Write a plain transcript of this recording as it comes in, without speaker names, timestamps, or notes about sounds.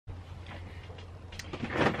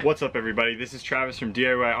What's up everybody, this is Travis from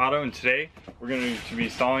DIY Auto, and today we're going to be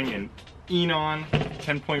installing an Eonon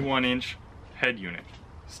 10.1 inch head unit.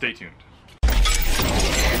 Stay tuned.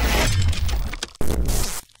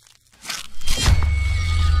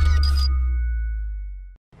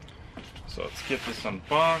 So let's get this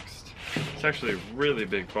unboxed. It's actually a really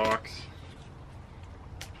big box.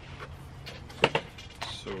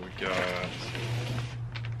 So we got,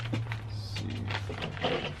 let's see,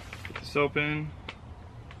 get this open.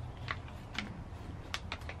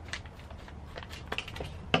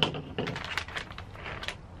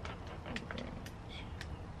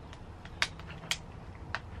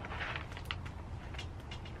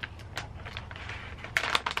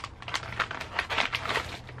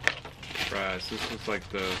 Right, so this looks like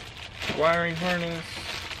the wiring harness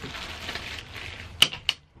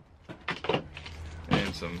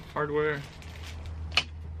and some hardware.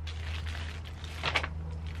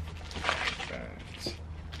 Right.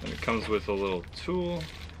 And it comes with a little tool.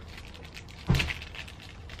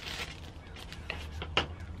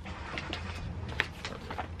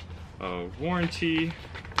 A warranty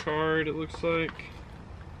card, it looks like.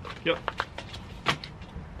 Yep.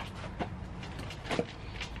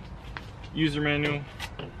 User manual.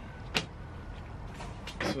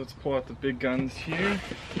 So let's pull out the big guns here.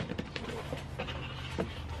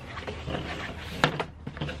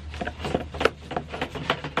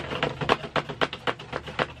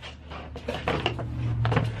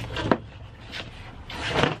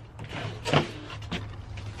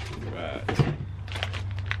 Right.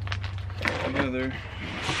 Another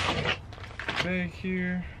bag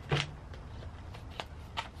here.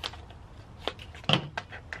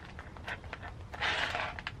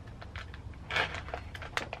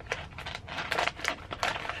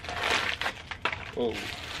 Oh,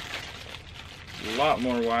 a lot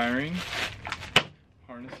more wiring,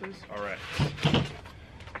 harnesses. All right.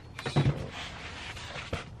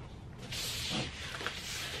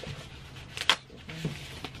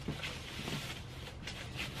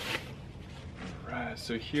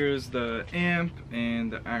 So here's the amp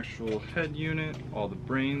and the actual head unit, all the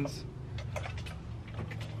brains.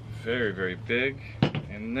 Very, very big.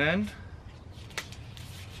 And then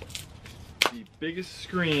the biggest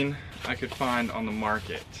screen I could find on the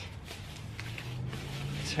market.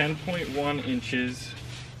 10.1 inches.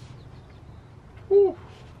 Whew.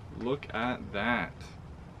 Look at that.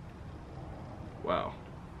 Wow,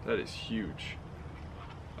 that is huge.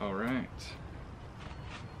 All right.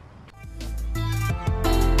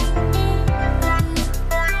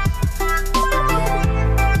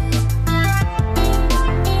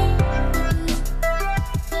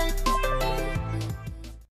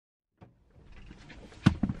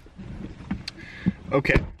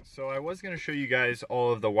 Okay, so I was going to show you guys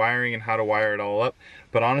all of the wiring and how to wire it all up,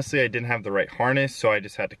 but honestly I didn't have the right harness, so I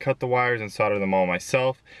just had to cut the wires and solder them all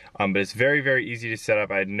myself. But it's very, very easy to set up.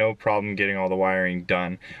 I had no problem getting all the wiring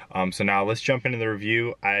done. So now let's jump into the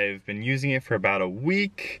review. I've been using it for about a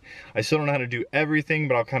week. I still don't know how to do everything,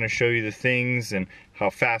 but I'll kind of show you the things and how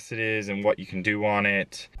fast it is and what you can do on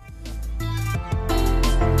it.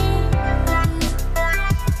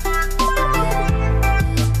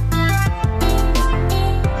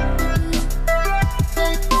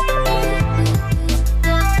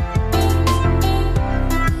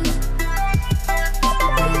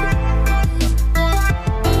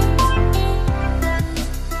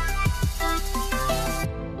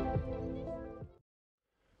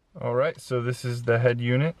 Alright, so this is the head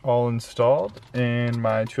unit all installed and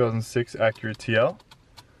my 2006 Acura TL.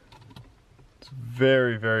 It's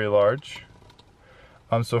very, very large.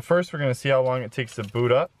 So first we're going to see how long it takes to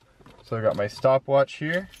boot up. So I've got my stopwatch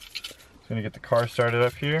here. I'm going to get the car started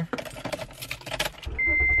up here.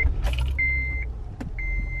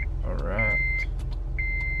 Alright.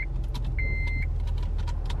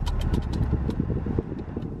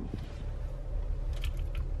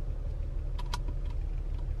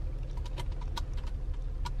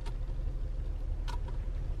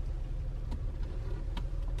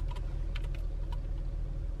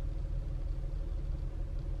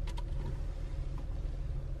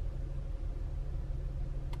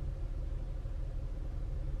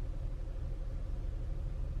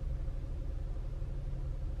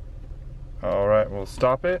 Alright, we'll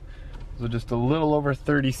stop it. So just a little over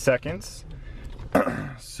 30 seconds.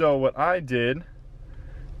 So what I did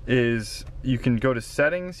is you can go to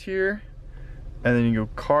settings here, and then you go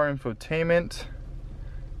car infotainment,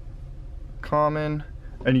 common,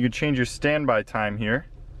 and you can change your standby time here.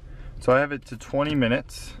 So I have it to 20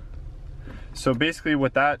 minutes. So basically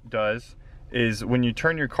what that does is when you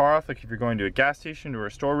turn your car off, like if you're going to a gas station or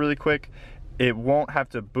a store really quick, it won't have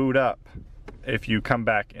to boot up if you come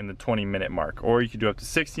back in the 20-minute mark, or you can do up to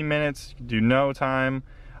 60 minutes, you can do no time,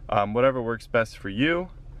 whatever works best for you.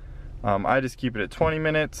 I just keep it at 20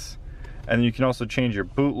 minutes, and you can also change your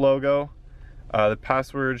boot logo. The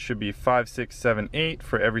password should be 5678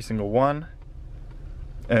 for every single one,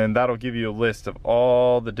 and that'll give you a list of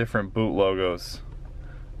all the different boot logos.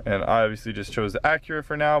 And I obviously just chose the Acura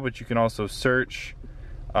for now, but you can also search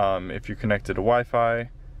if you're connected to Wi-Fi,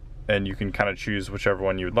 and you can kind of choose whichever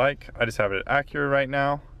one you would like. I just have it at Acura right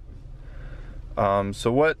now.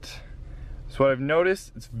 So what I've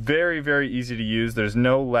noticed, it's very, very easy to use. There's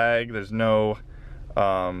no lag, there's no,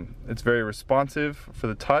 it's very responsive for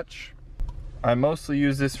the touch. I mostly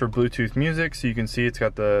use this for Bluetooth music, so you can see it's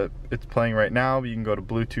playing right now. You can go to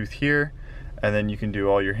Bluetooth here, and then you can do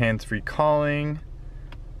all your hands-free calling.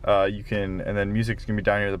 And then music's gonna be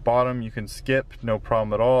down here at the bottom. You can skip, no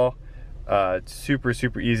problem at all. It's super,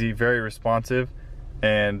 super easy, very responsive.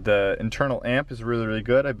 And the internal amp is really, really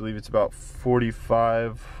good. I believe it's about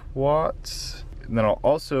 45 watts. And then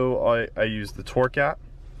I use the Torque app.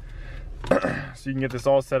 So you can get this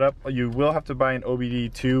all set up. You will have to buy an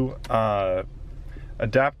OBD2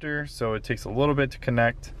 adapter, so it takes a little bit to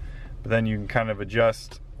connect, but then you can kind of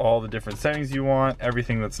adjust all the different settings you want,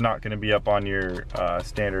 everything that's not going to be up on your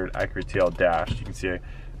standard Acura TL dash. You can see I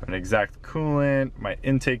have an exact coolant, my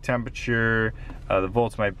intake temperature, the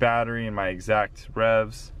volts of my battery, and my exact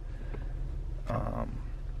revs.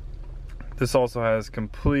 This also has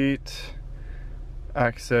complete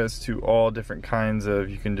access to all different kinds of,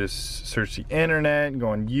 you can just search the internet, go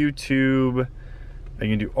on YouTube, you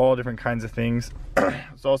can do all different kinds of things.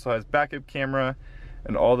 This also has backup camera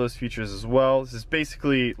and all those features as well. This is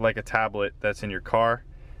basically like a tablet that's in your car.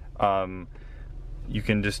 You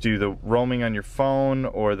can just do the roaming on your phone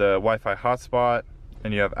or the Wi-Fi hotspot,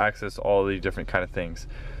 and you have access to all the different kind of things.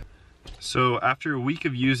 So after a week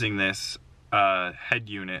of using this head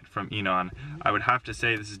unit from Eonon, I would have to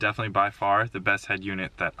say this is definitely by far the best head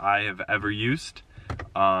unit that I have ever used.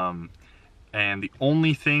 And the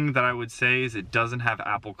only thing that I would say is it doesn't have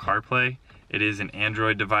Apple CarPlay. It is an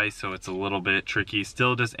Android device, so it's a little bit tricky.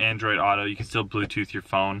 Still does Android Auto. You can still Bluetooth your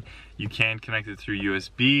phone. You can connect it through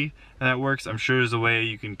USB, and that works. I'm sure there's a way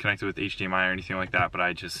you can connect it with HDMI or anything like that, but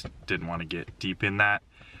I just didn't want to get deep in that.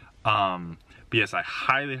 But yes, I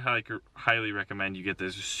highly recommend you get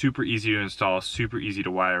this. It's super easy to install, super easy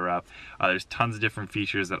to wire up. There's tons of different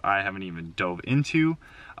features that I haven't even dove into.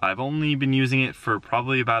 I've only been using it for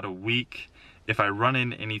probably about a week. If I run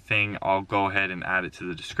into anything, I'll go ahead and add it to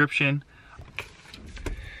the description.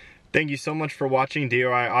 Thank you so much for watching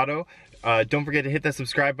DIY Auto. Don't forget to hit that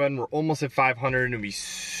subscribe button. We're almost at 500, and it'd be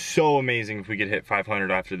so amazing if we could hit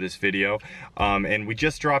 500 after this video. And we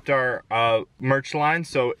just dropped our merch line,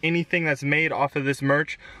 so anything that's made off of this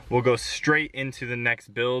merch will go straight into the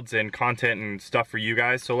next builds and content and stuff for you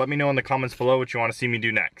guys. So let me know in the comments below what you want to see me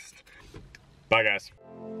do next. Bye guys.